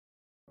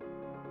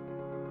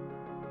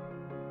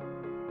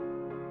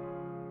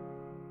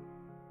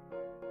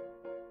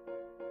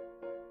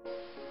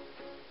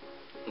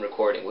I'm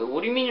recording. Wait,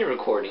 what do you mean you're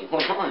recording?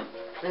 Hold on. I'm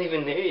not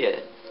even there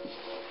yet.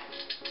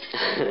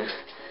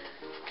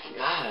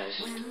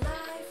 Gosh.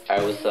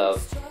 Alright, what's up?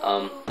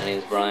 My name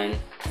is Brian.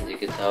 As you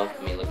can tell,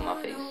 I mean, look at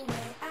my face.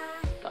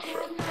 Not for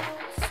real.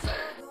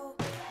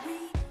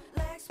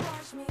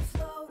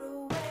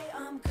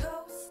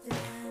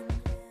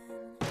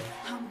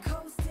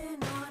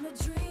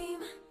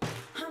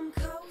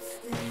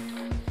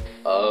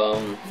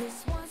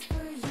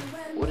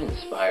 What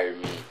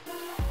inspired me?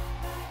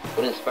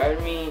 What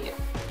inspired me,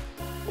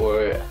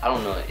 or I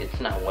don't know, it's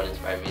not what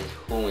inspired me, it's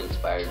who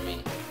inspired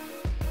me.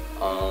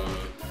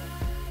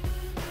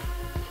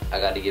 I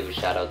gotta give a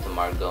shout out to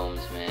Mark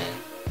Gomes, man.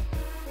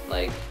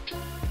 Like,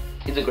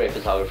 he's a great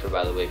photographer,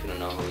 by the way, if you don't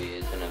know who he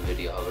is, and a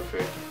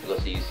videographer. He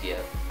goes to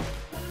UCF.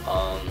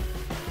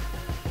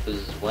 It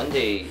was one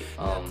day,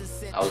 I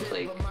was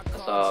like, I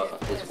saw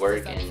his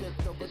work and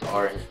his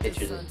art, his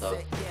pictures and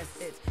stuff,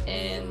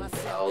 and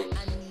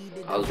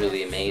I was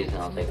really amazed, and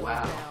I was like,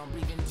 wow,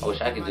 I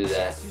wish I could do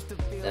that.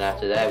 Then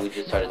after that, we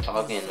just started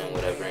talking and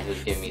whatever, and he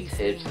was giving me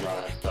tips and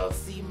all that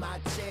stuff,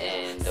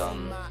 and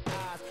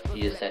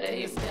he just said,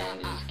 hey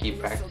man, just keep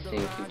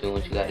practicing, keep doing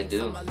what you gotta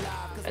do,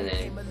 and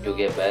then you'll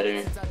get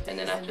better. And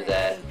then after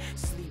that,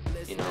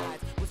 you know,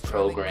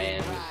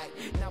 programs,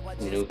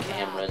 new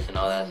cameras and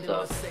all that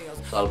stuff.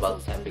 It's all about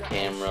the type of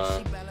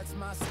camera.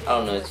 I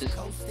don't know, it's just,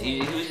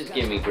 he was just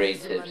giving me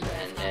great tips,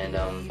 man, and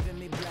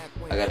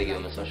I gotta give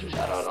him a special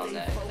shout out on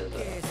that,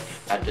 because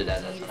after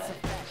that, that's when I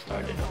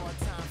started,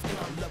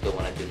 doing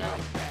what I do now.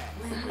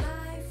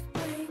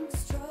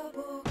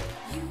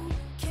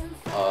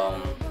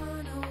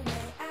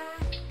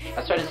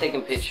 I started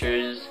taking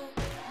pictures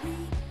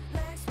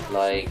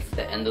like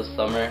the end of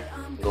summer,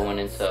 going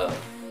into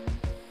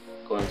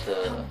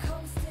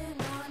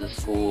the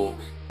school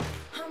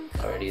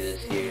already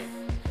this year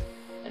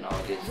in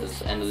August. It's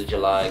the end of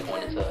July,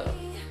 going into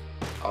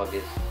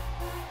August,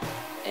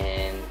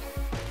 and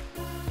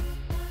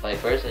like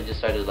first I just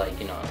started like,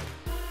 you know,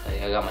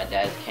 like I got my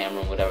dad's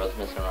camera and whatever, I was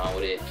messing around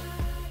with it,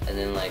 and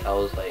then like I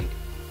was like,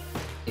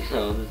 you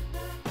know,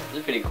 this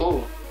is pretty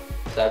cool.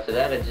 So after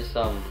that, I just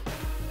started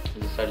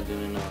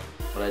doing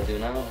what I do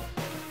now,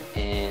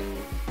 and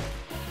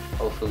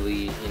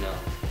hopefully, you know,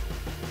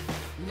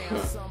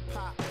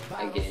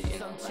 I get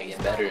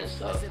better and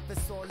stuff,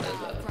 because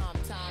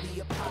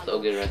I'm so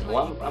good right now.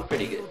 Well, I'm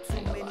pretty good, I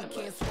ain't gonna lie,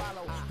 but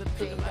it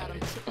doesn't matter.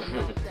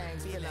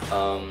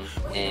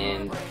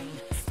 And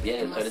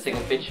yeah, I started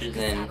taking pictures,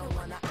 and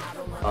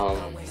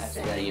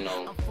after that, you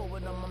know,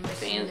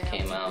 fans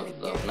came out,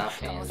 not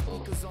fans,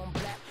 but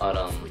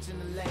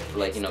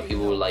like, you know,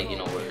 people were like, you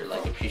know, were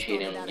like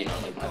appreciating, you know,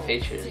 like my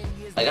pictures.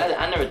 Like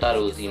I never thought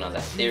it was, you know,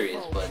 that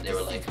serious, but they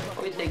were like,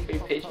 oh, we take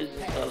great pictures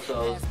and stuff. So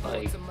I was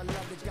like,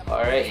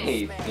 alright,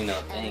 you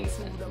know, thanks.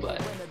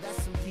 But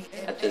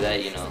after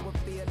that, you know,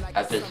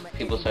 after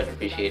people started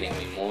appreciating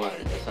me more,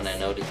 that's when I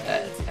noticed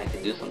that I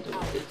could do something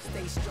with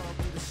this.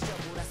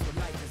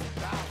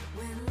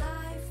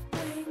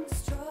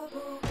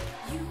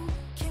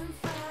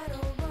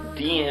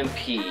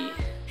 DMP.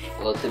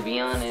 Well, to be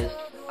honest,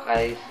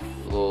 I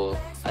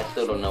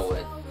still don't know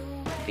what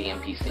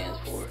DMP stands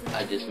for.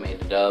 I just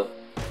made it up,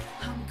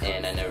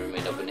 and I never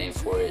made up a name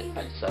for it.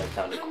 I just thought it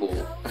sounded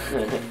cool.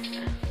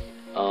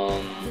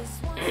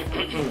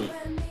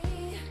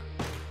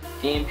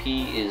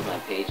 DMP is my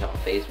page on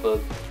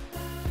Facebook,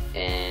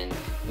 and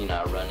you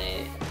know, I run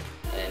it,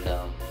 and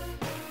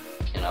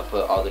I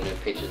put all the new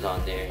pictures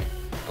on there.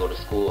 Go to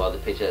school, all the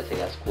pictures I take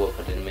at school,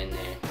 put them in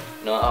there.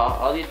 You know,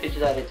 all these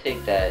pictures that I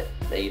take that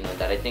you know,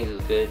 that I think is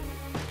good,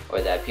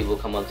 or that people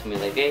come up to me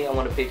like, hey, I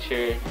want a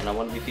picture and I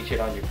want to be featured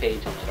on your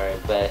page. I'm like,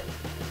 alright, bet,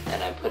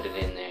 and I put it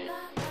in there.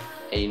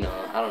 And you know,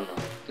 I don't know,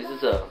 this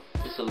is a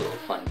little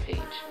fun page,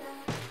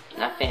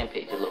 not fan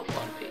page, a little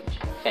fun page,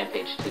 fan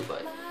page too,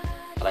 but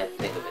I like to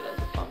think of it as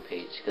a fun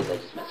page because I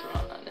just mess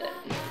around on that.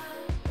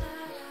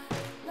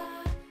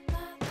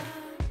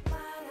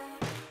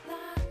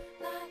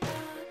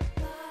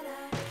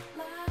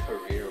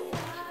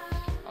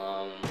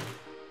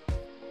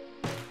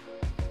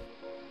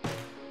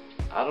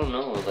 I don't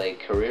know, like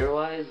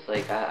career-wise,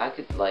 like I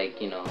could,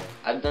 like, you know,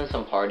 I've done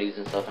some parties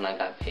and stuff and I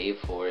got paid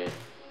for it,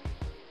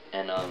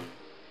 and I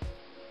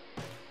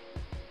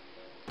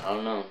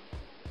don't know,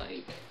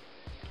 like,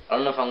 I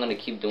don't know if I'm gonna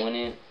keep doing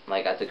it,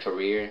 like, as a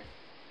career,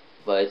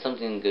 but it's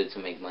something good to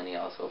make money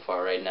out so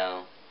far right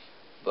now.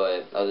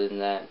 But other than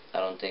that, I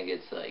don't think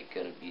it's like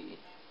gonna be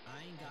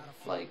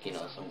like, you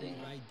know, something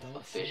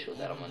official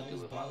that I'm gonna do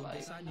with my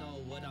life.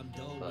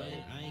 But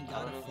I ain't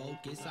gotta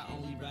focus, I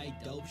only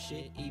write dope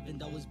shit, even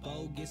though it's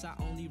bogus. I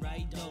only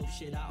write dope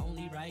shit, I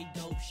only write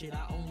dope shit,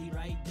 I only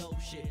write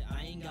dope shit.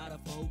 I ain't gotta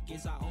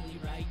focus, I only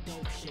write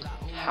dope shit.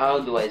 How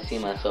do I see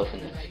myself in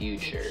the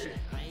future?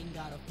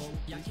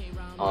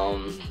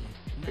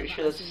 pretty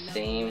sure that's the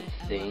same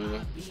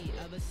thing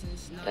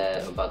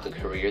that about the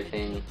career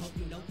thing,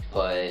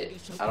 but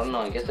I don't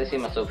know. I guess I see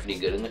myself pretty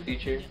good in the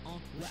future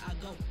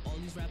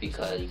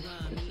because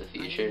it's the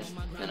future,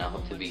 and I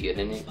hope to be good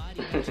in it.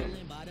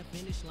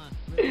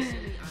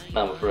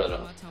 Nah, but for real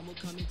though.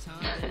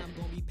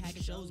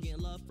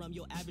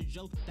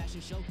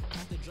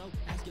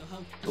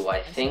 Do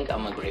I think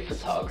I'm a great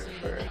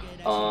photographer?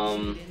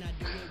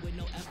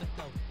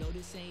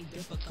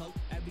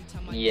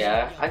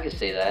 Yeah, I could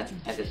say that.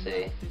 I could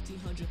say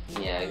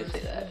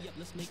that.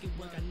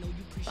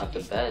 Not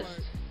the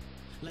best,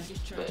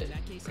 but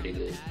pretty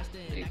good.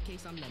 Like,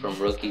 from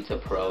rookie to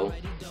pro,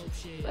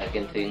 I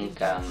can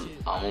think I'm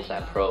almost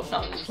at pro. No,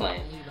 I'm just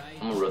playing.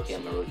 I'm a rookie.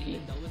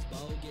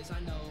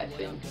 I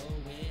think.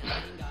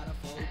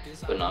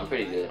 But no, I'm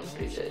pretty good.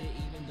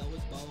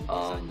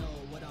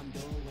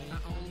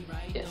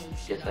 Yeah,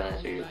 guess that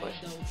answered your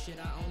question.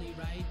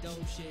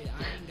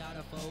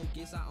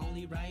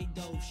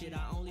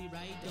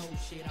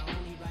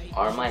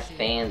 Are my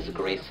fans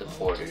great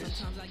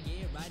supporters?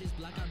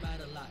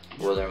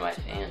 Well, they're my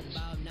fans.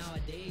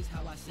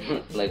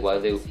 Like, why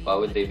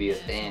would they be a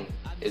fan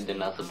if they're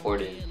not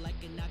supported?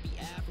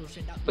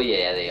 But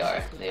yeah, they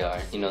are.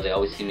 You know, they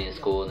always see me in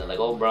school and they're like,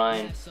 "Oh,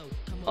 Brian,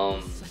 I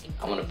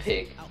want to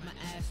pick."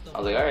 I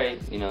was like, alright,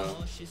 you know,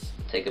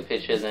 take a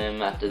picture of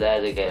them. After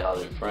that, they get all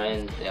their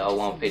friends. They all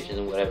want pictures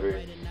and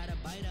whatever.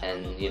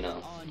 And, you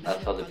know,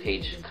 that's how the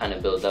page kind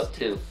of builds up,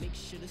 too.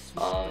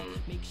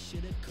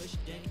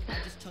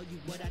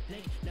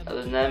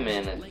 Other than that,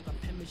 man,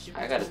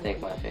 I gotta thank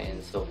my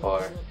fans so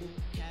far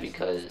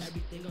because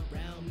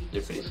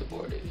they're pretty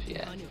supportive,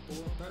 yeah.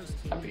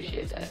 I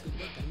appreciate that.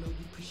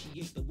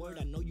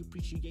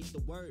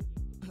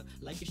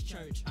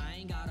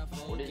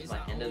 What is my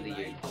end of the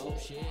year goal?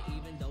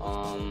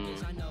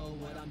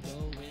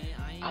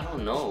 I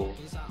don't know.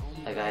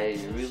 Like,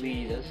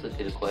 that's a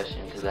good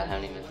question because I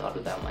haven't even thought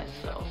of that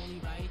myself.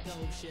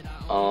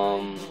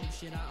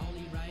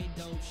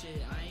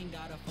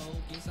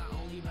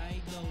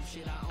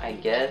 I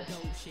guess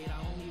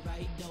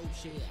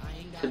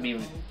to be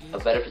a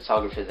better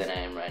photographer than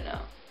I am right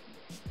now,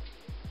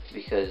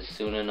 because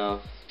soon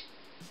enough,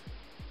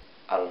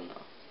 I don't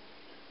know,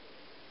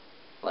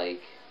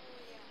 like,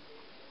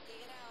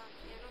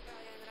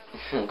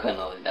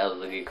 that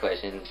was a good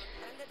question.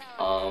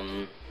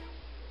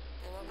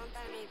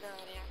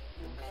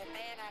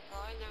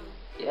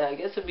 Yeah, I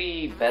guess to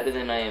be better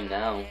than I am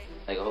now,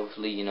 like,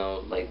 hopefully, you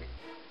know, like,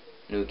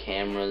 new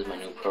cameras, my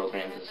new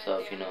programs and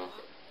stuff, you know,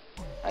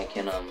 I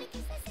can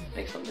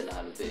make something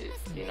out of it,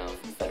 you know,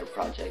 better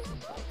projects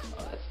and stuff,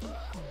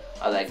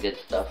 all that good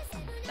stuff,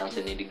 down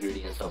to nitty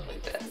gritty and stuff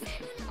like that.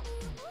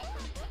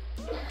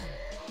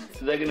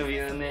 Is that gonna be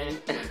on there?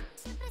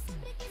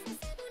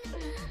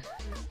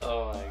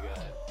 Oh my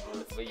god,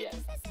 but yeah.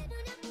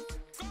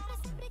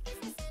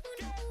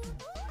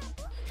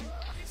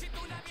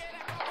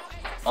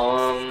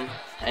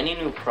 Any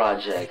new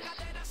projects?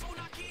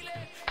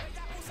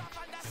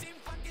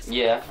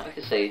 Yeah, I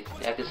could say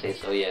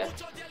so, yeah.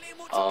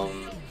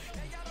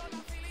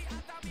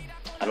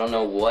 I don't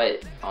know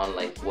what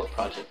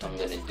project I'm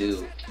gonna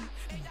do,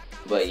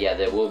 but yeah,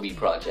 there will be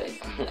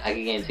projects. I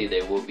can guarantee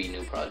there will be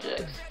new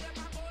projects,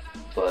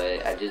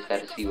 but I just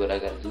gotta see what I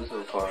gotta do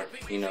so far,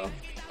 you know,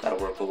 gotta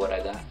work with what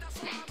I got.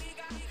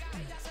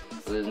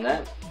 Other than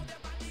that,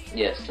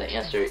 yes, the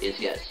answer is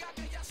yes.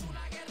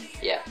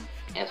 Yeah,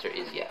 answer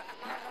is yeah.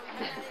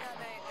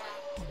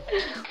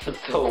 That's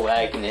so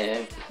whack,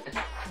 man.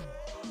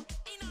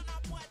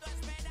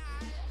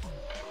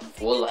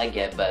 Will I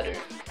get better?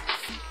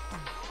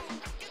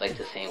 It's like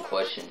the same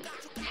question.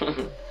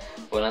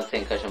 Well, not the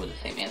same question, but the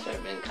same answer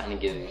I've been kind of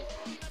giving.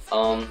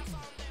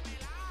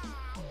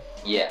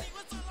 Yeah.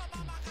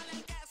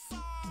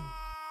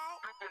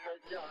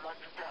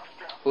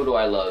 Who do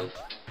I love?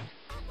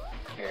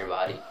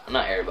 Everybody.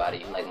 Not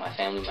everybody. Like my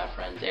family, my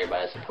friends,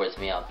 everybody that supports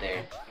me out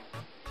there.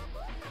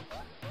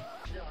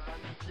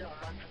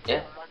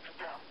 Yeah.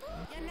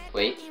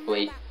 Wait. Who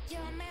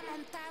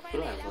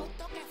do I love?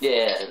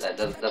 Yeah,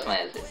 that's my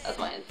answer. That's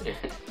my answer.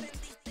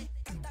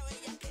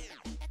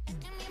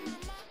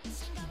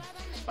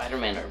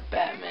 Spider-Man or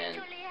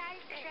Batman?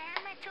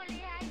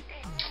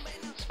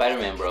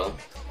 Spider-Man, bro.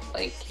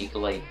 Like, he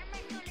could, like,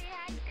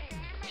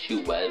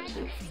 shoot webs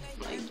and,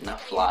 like, not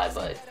fly,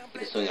 but he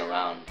could swing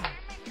around.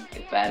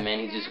 Like, Batman,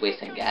 he's just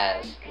wasting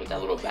gas with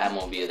that little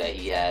Batmobile that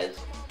he has.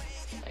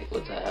 Like,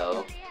 what the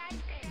hell?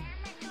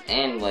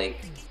 And, like,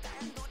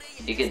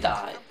 he could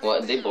die.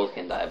 Well, they both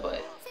can die,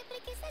 but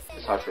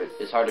it's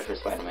harder for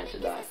Spider-Man to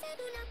die,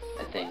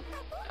 I think.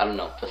 I don't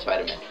know, but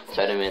Spider-Man.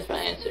 Spider-Man's my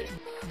answer.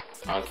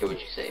 I don't care what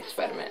you say,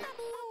 Spider-Man.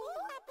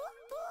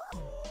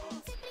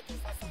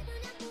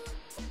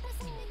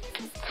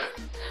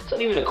 It's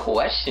not even a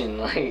question,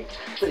 like,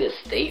 it's like a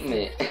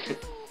statement.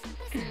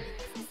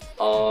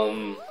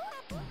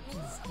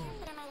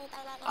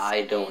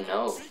 I don't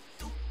know.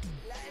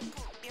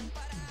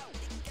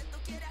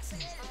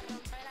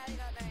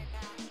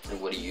 Like,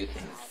 what do you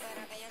think?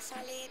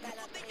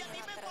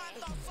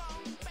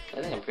 I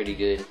think I'm pretty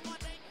good.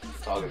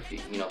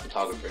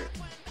 photographer.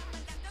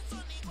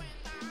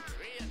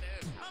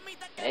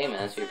 Hey man,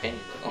 that's your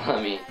opinion though.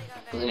 I mean,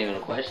 it wasn't even a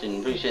question.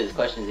 I'm pretty sure there's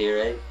questions here,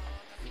 right?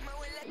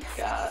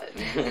 God.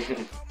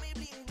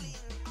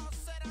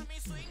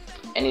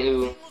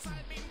 Anywho,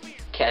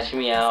 catch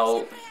me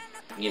out,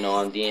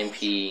 on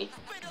DMP,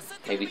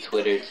 maybe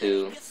Twitter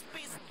too.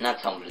 Not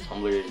Tumblr.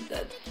 Tumblr,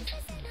 that's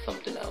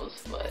something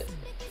else, but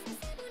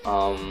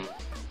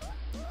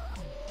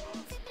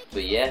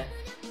yeah,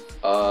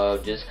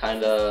 just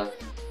kinda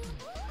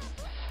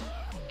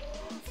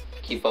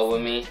keep up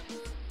with me,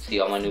 see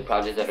all my new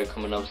projects that are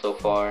coming up so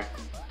far,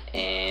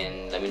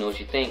 and let me know what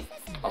you think.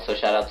 Also,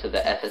 shout out to the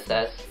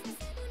FSS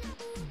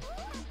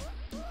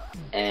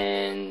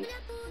and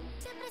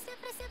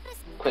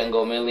Quentin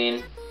Go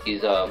Million.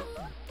 He's a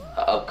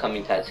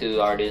upcoming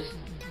tattoo artist,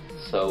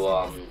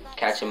 so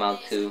catch him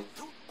out too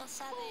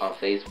on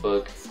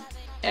Facebook,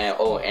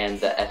 and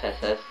the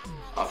FSS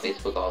on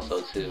Facebook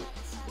also too.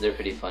 They're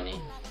pretty funny.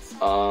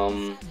 What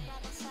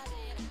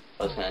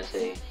was I gonna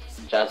say?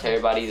 Shout out to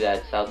everybody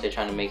that's out there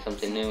trying to make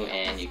something new,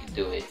 and you can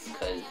do it,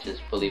 because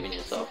just believe in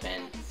yourself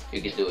and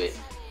you can do it.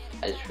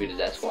 I just repeated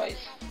that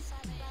twice.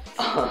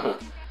 But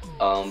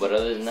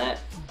other than that,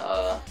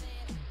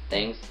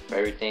 thanks for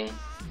everything,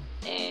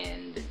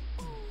 and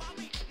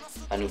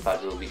my new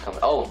project will be coming.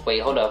 Oh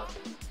wait, hold up.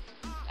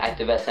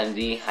 Active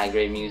SMD, High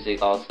Grade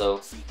Music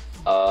also.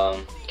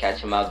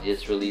 Catch him out,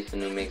 just released a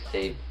new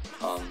mixtape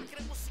on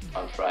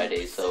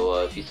Friday,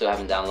 so if you still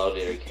haven't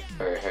downloaded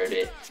or heard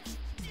it,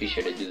 be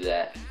sure to do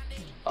that.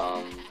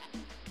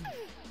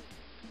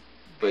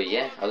 But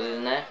yeah, other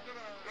than that,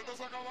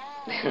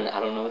 I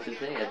don't know what to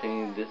say. I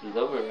think this is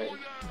over, right?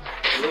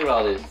 Look at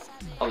all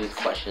these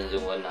questions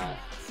and whatnot.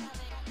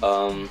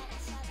 Alright,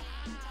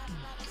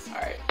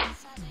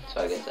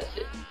 so I guess that's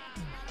it.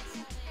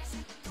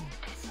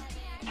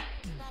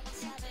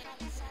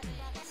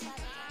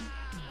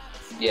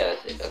 Yeah,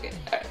 that's it. Okay,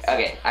 alright,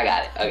 okay, I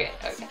got it. Okay.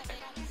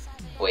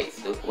 Wait.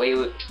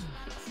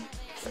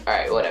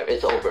 Alright, whatever.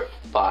 It's over.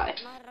 Bye.